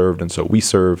he served, and so we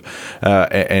serve.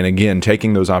 And again,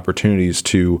 taking those opportunities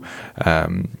to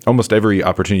almost every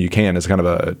opportunity you can is kind of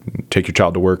a take your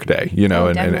child to work day,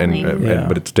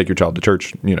 but it's take your child to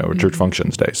church, or church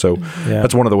functions day. So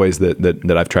that's one of the ways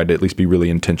that I've tried to at least be really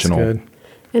intentional. That's good.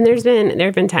 And there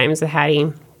have been times with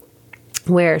Hattie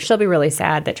where she'll be really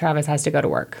sad that Travis has to go to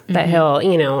work. That he'll,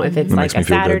 if it's like a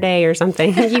Saturday or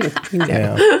something,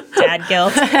 dad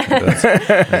guilt.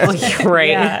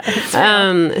 Right.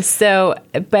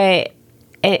 But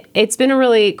it's been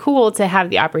really cool to have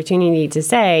the opportunity to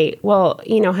say, well,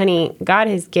 honey, God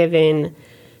has given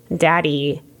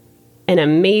Daddy an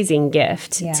amazing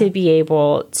gift to be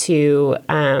able to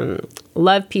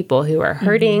love people who are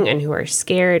hurting and who are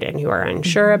scared and who are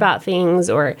unsure about things,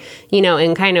 or,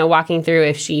 and kind of walking through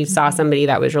if she saw somebody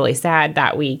that was really sad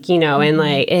that week,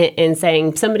 and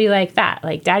saying somebody like that,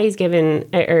 like God has given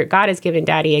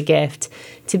Daddy a gift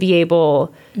to be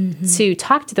able to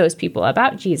talk to those people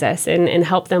about Jesus and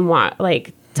help them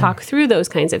talk through those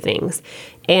kinds of things.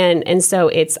 And so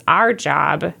it's our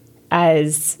job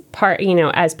as part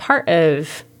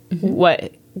of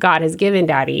what God has given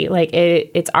Daddy,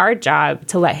 it's our job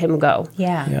to let him go.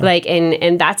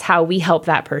 And that's how we help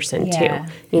that person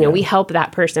too. We help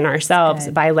that person ourselves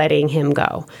by letting him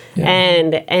go.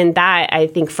 And that, I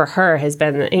think, for her has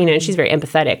been, and she's very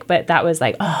empathetic, but that was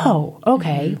like, oh,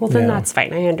 okay, well then that's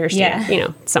fine. I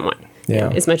understand, somewhat.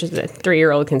 As much as the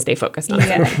 3-year-old can stay focused on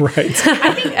it. Right.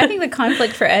 I think the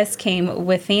conflict for us came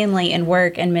with family and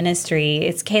work and ministry.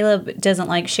 It's Caleb doesn't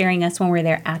like sharing us when we're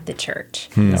there at the church.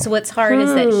 So what's hard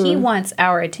is that he wants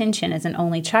our attention as an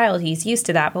only child. He's used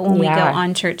to that. But when we go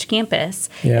on church campus,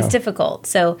 it's difficult.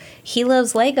 So he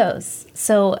loves Legos.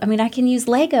 So, I can use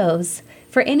Legos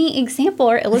for any example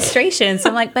or illustration. So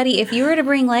I'm like, buddy, if you were to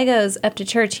bring Legos up to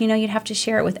church, you'd have to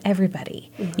share it with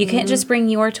everybody. You can't just bring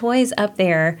your toys up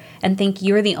there and think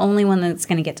you're the only one that's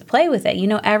going to get to play with it.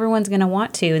 Everyone's going to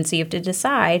want to, and so you have to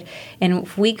decide. And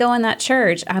if we go in that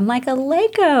church, I'm like a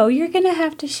Lego. You're going to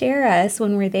have to share us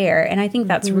when we're there. And I think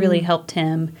that's really helped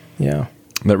him. Yeah.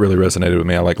 That really resonated with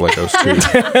me. I like Legos too.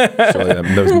 So,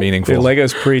 those meaningful. The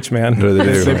Legos preach, man. They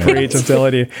do. They preach. I'm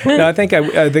telling you. No, I think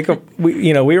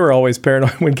we were always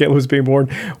paranoid when Caleb was being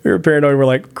born. We were paranoid. We're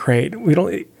like, great. We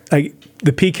don't like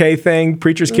the PK thing,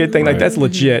 preacher's kid thing. Like that's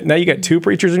legit. Now you got 2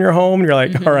 preachers in your home, and you're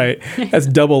like, all right, that's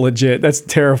double legit. That's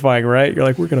terrifying, right? You're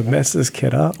like, we're gonna mess this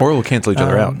kid up, or we'll cancel each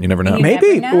other out. You never know.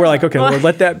 Maybe we're like, okay, well,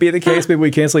 let that be the case. Maybe we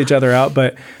cancel each other out,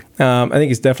 but. I think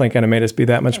it's definitely kind of made us be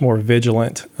that much more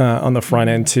vigilant on the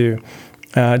front end too,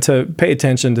 to pay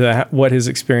attention to what his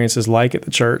experience is like at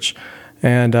the church,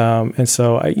 and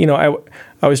so I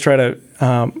always try to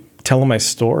tell him my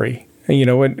story.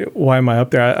 Why am I up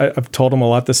there? I've told him a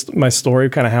lot my story,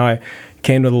 kind of how I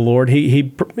came to the Lord.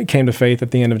 He came to faith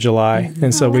at the end of July,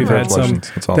 and so we've had some.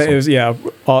 That's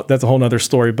awesome. That's a whole nother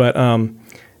story, but.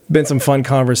 Been some fun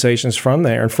conversations from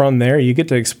there. And from there, you get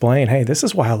to explain, hey, this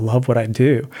is why I love what I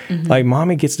do. Like,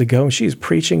 Mommy gets to go and she's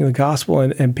preaching the gospel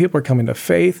and people are coming to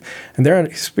faith and they're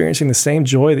experiencing the same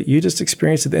joy that you just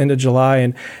experienced at the end of July.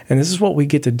 And this is what we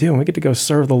get to do. And we get to go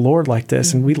serve the Lord like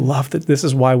this. And we love that. This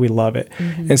is why we love it.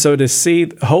 And so to see,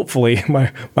 hopefully,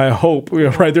 my hope,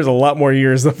 right, there's a lot more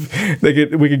years that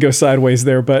we could go sideways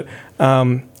there. But,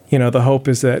 the hope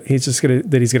is that he's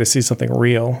gonna see something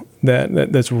real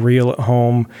that's real at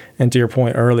home. And to your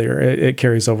point earlier, it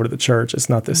carries over to the church. It's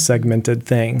not this segmented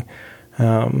thing.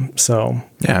 So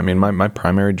yeah, I mean, my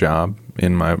primary job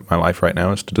in my life right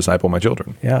now is to disciple my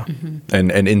children. Yeah.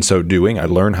 And in so doing, I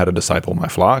learn how to disciple my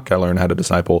flock. I learn how to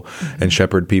disciple and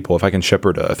shepherd people. If I can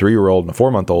shepherd a 3-year-old and a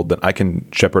 4-month-old, then I can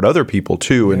shepherd other people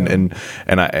too. And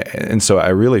so I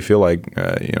really feel like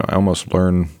I almost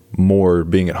learn more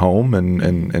being at home,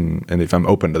 and if I'm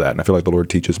open to that, and I feel like the Lord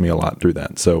teaches me a lot through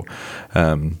that. So,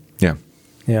 yeah.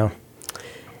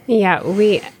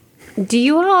 Do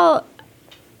you all?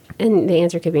 And the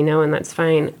answer could be no, and that's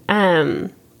fine.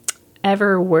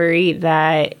 Ever worry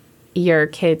that your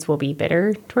kids will be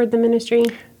bitter toward the ministry?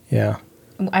 Yeah.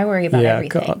 I worry about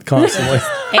everything. Constantly.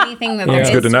 Anything that there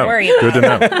is good to know. worry about. Good to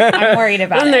know. I'm worried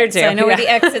about I'm there it. too. So I know where the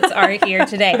exits are here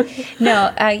today.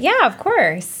 No, yeah, of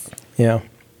course. Yeah.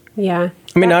 Yeah.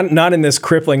 I mean, not in this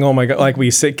crippling, oh my God, like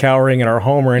we sit cowering in our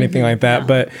home or anything like that,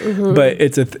 but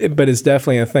it's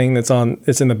definitely a thing it's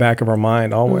in the back of our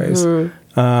mind always.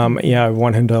 I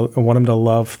want him to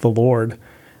love the Lord.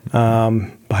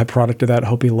 Byproduct of that, I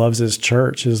hope he loves his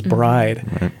church, his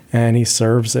bride, and he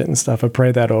serves it and stuff. I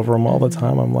pray that over him all the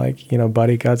time. I'm like,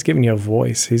 buddy, God's giving you a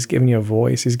voice. He's giving you a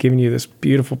voice. He's giving you this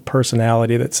beautiful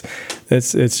personality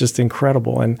it's just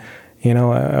incredible. And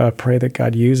I pray that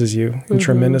God uses you in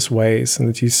tremendous ways, and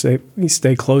that you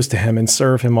stay close to him and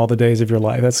serve him all the days of your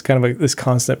life. That's kind of this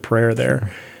constant prayer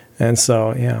there. And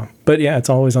so, it's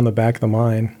always on the back of the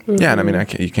mind. Yeah, and I mean,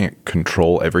 you can't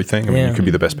control everything. I mean, you could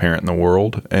be the best parent in the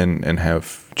world and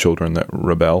have children that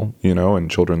rebel,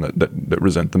 and children that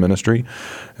resent the ministry.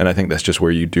 And I think that's just where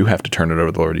you do have to turn it over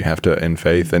to the Lord. You have to, in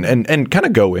faith, and kind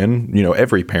of go in.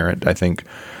 Every parent, I think,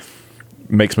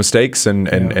 makes mistakes, and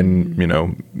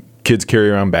kids carry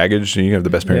around baggage. You have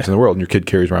the best parents in the world, and your kid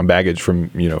carries around baggage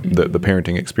from the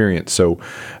parenting experience. So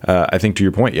I think, to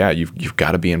your point, you've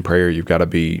got to be in prayer. You've got to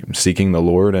be seeking the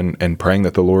Lord and praying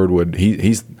that the Lord would.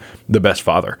 He's the best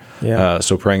father. Yeah.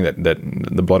 So praying that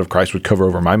the blood of Christ would cover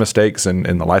over my mistakes and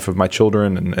the life of my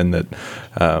children, and that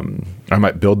I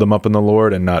might build them up in the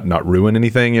Lord and not ruin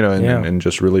anything. And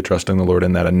just really trusting the Lord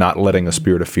in that, and not letting a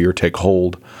spirit of fear take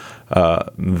hold.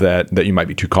 That you might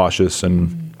be too cautious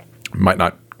and might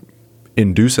not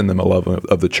induce in them a love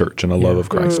of the church and a love of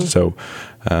Christ. So,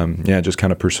 just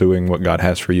kind of pursuing what God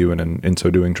has for you, and in so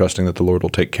doing, trusting that the Lord will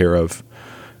take care of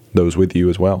those with you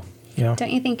as well. Yeah.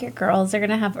 Don't you think your girls are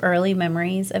going to have early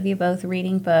memories of you both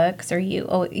reading books, or you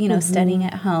studying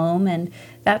at home, and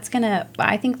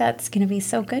I think that's going to be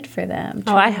so good for them.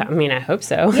 Oh, I hope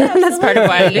so. Yeah, that's part of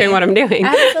why I'm doing what I'm doing.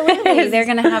 Absolutely. They're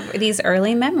going to have these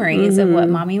early memories of what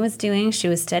Mommy was doing. She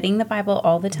was studying the Bible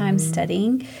all the time,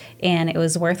 studying, and it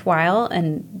was worthwhile,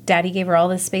 and Daddy gave her all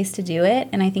this space to do it,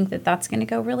 and I think that that's going to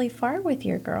go really far with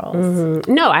your girls.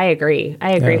 No, I agree.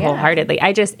 Wholeheartedly.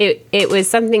 It was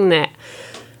something that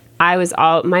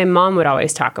my mom would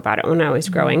always talk about it when I was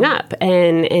growing up,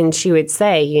 and she would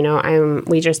say,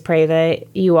 we just pray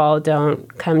that you all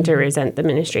don't come to resent the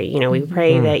ministry. We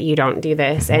pray that you don't do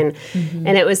this, and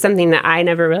it was something that I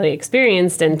never really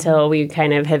experienced until we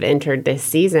kind of have entered this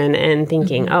season, and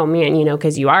thinking, oh man,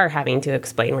 because you are having to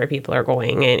explain where people are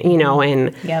going, and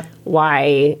and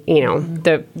why,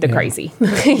 the crazy.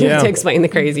 You have to explain the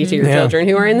crazy to your children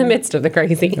who are in the midst of the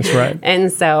crazy. That's right.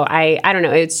 And so I don't know.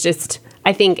 It's just.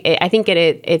 I think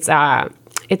it's a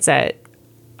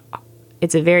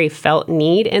very felt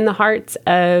need in the hearts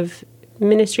of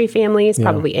ministry families,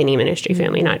 probably any ministry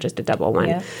family, not just a double one.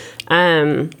 Yeah.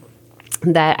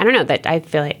 That I don't know, that I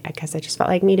feel like, I guess I just felt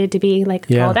like needed to be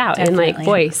called out and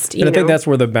voiced. And I think that's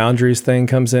where the boundaries thing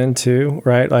comes in too,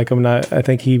 right? I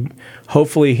think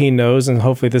hopefully he knows, and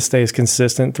hopefully this stays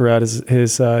consistent throughout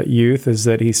his youth, is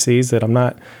that he sees that I'm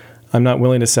not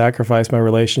willing to sacrifice my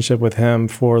relationship with him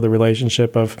for the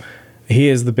relationship of, he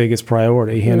is the biggest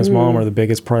priority. He and his mom are the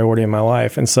biggest priority in my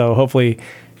life. And so hopefully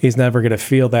he's never going to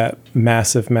feel that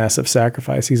massive, massive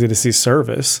sacrifice. He's going to see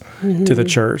service to the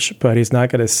church, but he's not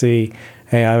going to see,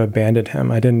 hey, I've abandoned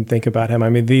him. I didn't think about him. I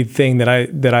mean, the thing that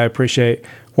I appreciate,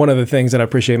 one of the things that I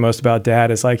appreciate most about Dad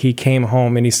is he came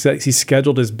home and he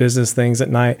scheduled his business things at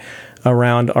night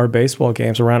around our baseball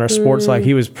games, around our sports.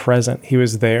 He was present. He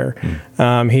was there.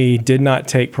 He did not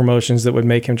take promotions that would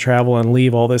make him travel and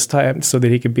leave all this time so that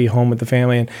he could be home with the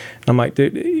family. And I'm like,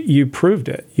 dude, you proved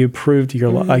it. You proved your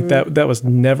life. That was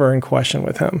never in question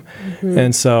with him.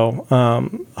 And so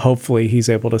hopefully he's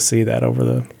able to see that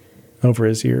over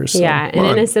his years. So. Yeah, and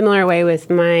in a similar way with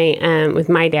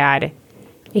my dad,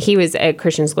 he was a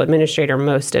Christian school administrator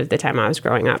most of the time I was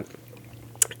growing up.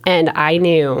 And I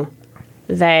knew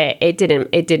that it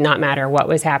did not matter what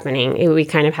was happening. We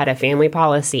kind of had a family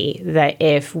policy that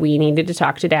if we needed to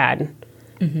talk to Dad,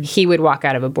 he would walk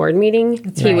out of a board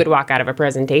meeting. He would walk out of a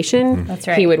presentation. That's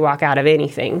right. He would walk out of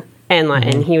anything.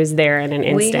 and he was there in an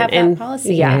instant. We have that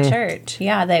policy in the church.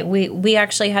 Yeah, that we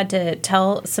actually had to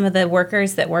tell some of the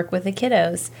workers that work with the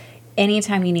kiddos,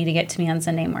 anytime you need to get to me on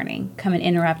Sunday morning, come and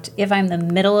interrupt. If I'm in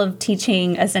the middle of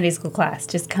teaching a Sunday school class,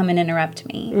 just come and interrupt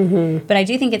me. But I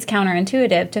do think it's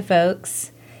counterintuitive to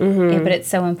folks. But it's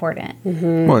so important.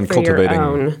 Well, and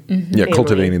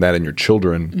cultivating that in your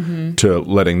children to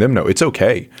letting them know it's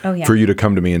okay for you to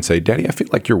come to me and say, Daddy, I feel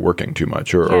like you're working too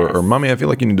much, or Mommy, I feel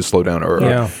like you need to slow down, or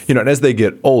and as they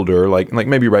get older, like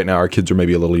maybe right now our kids are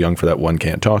maybe a little young for that one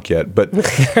can't talk yet, but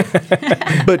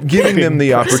but giving them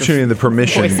the opportunity and the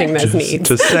permission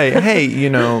to say, hey,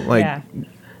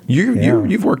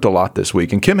 You've worked a lot this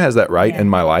week, and Kim has that right in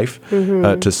my life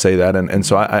to say that, and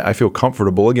so I feel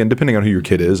comfortable, again, depending on who your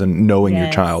kid is and knowing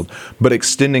your child, but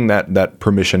extending that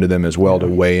permission to them as well to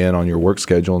weigh in on your work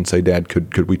schedule and say, Dad,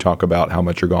 could we talk about how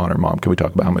much you're gone, or Mom, could we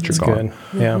talk about how much you're gone?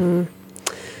 Yeah.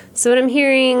 So what I'm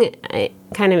hearing,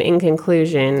 kind of in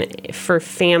conclusion, for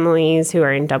families who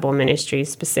are in double ministry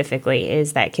specifically,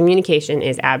 is that communication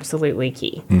is absolutely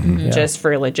key. Just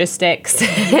for logistics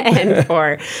and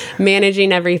for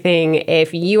managing everything.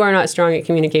 If you are not strong at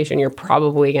communication, you're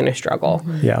probably going to struggle.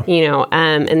 Yeah.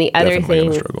 And the other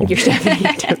thing, you're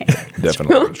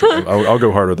definitely going to struggle. I'll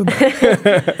go harder than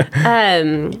that.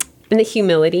 And the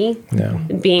humility,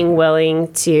 being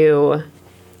willing to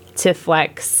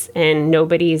flex, and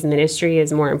nobody's ministry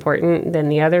is more important than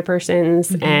the other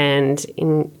person's, and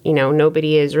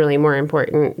nobody is really more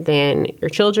important than your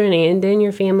children and then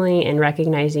your family, and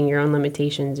recognizing your own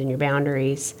limitations and your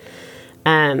boundaries,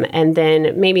 and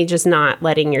then maybe just not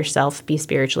letting yourself be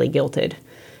spiritually guilted.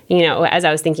 As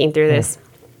I was thinking through this,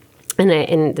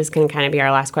 and this can kind of be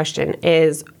our last question,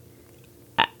 is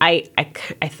I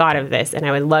thought of this, and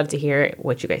I would love to hear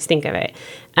what you guys think of it.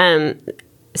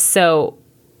 So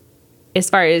as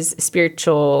far as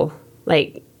spiritual,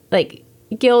 like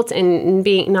guilt and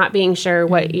not being sure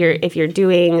what if you're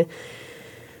doing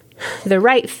the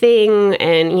right thing,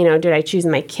 and did I choose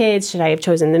my kids? Should I have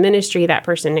chosen the ministry? That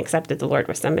person accepted the Lord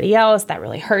with somebody else. That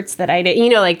really hurts that I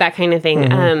did. Like that kind of thing.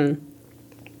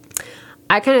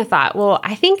 I kind of thought, well,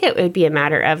 I think it would be a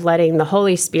matter of letting the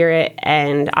Holy Spirit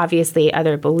and obviously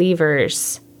other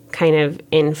believers kind of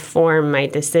inform my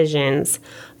decisions,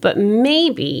 but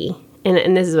maybe.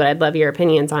 And this is what I'd love your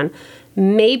opinions on.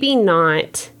 Maybe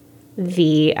not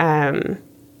the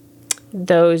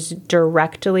those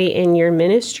directly in your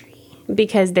ministry,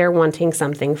 because they're wanting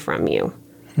something from you.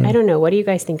 I don't know. What do you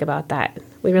guys think about that?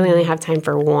 We really only have time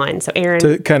for one. So, Aaron,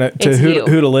 who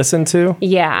to listen to?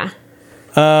 Yeah.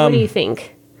 What do you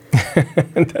think?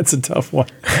 That's a tough one.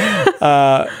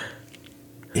 I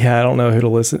don't know who to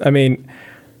listen. I mean,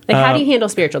 how do you handle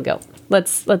spiritual guilt?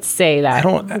 Let's say that.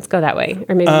 Let's go that way,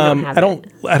 or maybe you don't have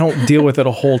it. I don't deal with it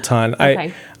a whole ton.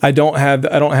 Okay. I don't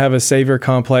have a savior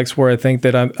complex where I think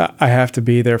that I have to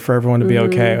be there for everyone to be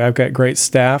okay. I've got great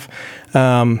staff.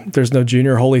 There's no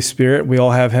junior Holy Spirit. We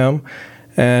all have Him,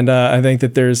 and I think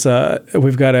that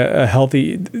we've got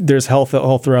there's health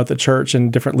all throughout the church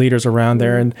and different leaders around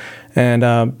there,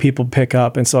 and people pick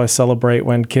up. And so I celebrate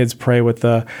when kids pray with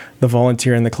the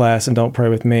volunteer in the class and don't pray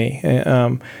with me.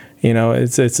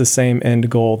 It's the same end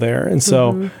goal there. And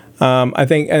so I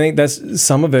think that's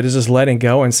some of it is just letting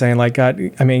go and saying, like,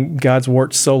 God's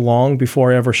worked so long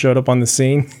before I ever showed up on the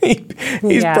scene.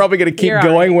 He's probably going to keep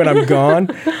going when I'm gone.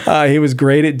 He was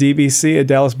great at DBC at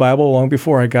Dallas Bible long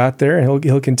before I got there, and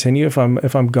he'll continue if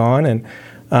I'm gone.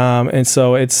 And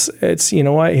so it's you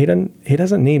know what, he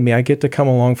doesn't need me. I get to come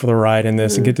along for the ride in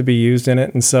this and get to be used in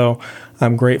it. And so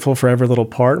I'm grateful for every little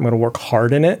part. I'm going to work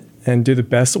hard in it and do the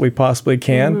best that we possibly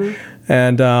can,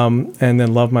 and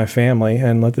then love my family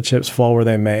and let the chips fall where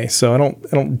they may. So I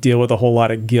don't deal with a whole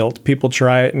lot of guilt. People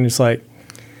try it and it's like,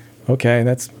 okay,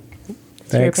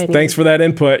 thanks for that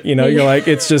input. You're like,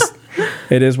 it's just,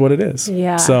 it is what it is.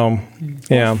 Yeah. So,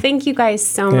 yeah. Well, thank you guys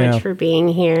so much for being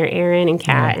here, Aaron and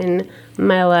Kat and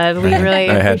my love. We really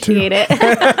appreciate it.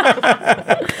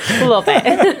 A little bit.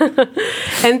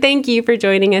 And thank you for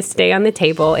joining us today on The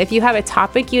Table. If you have a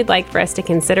topic you'd like for us to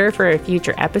consider for a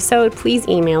future episode, please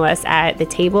email us at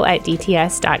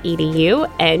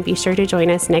thetable@dts.edu, and be sure to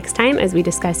join us next time as we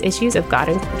discuss issues of God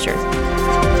and culture.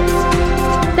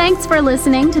 Thanks for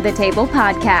listening to The Table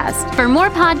Podcast. For more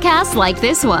podcasts like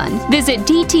this one, visit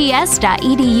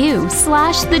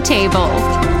dts.edu/The Table.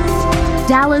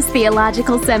 Dallas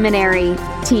Theological Seminary.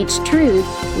 Teach truth,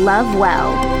 love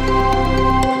well.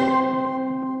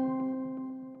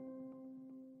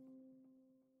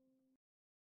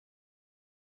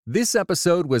 This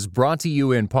episode was brought to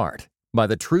you in part by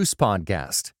the Truce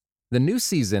Podcast. The new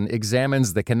season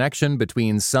examines the connection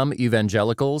between some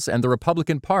evangelicals and the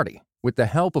Republican Party with the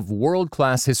help of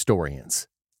world-class historians.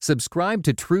 Subscribe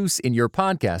to Truce in your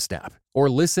podcast app or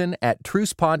listen at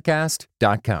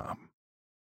trucepodcast.com.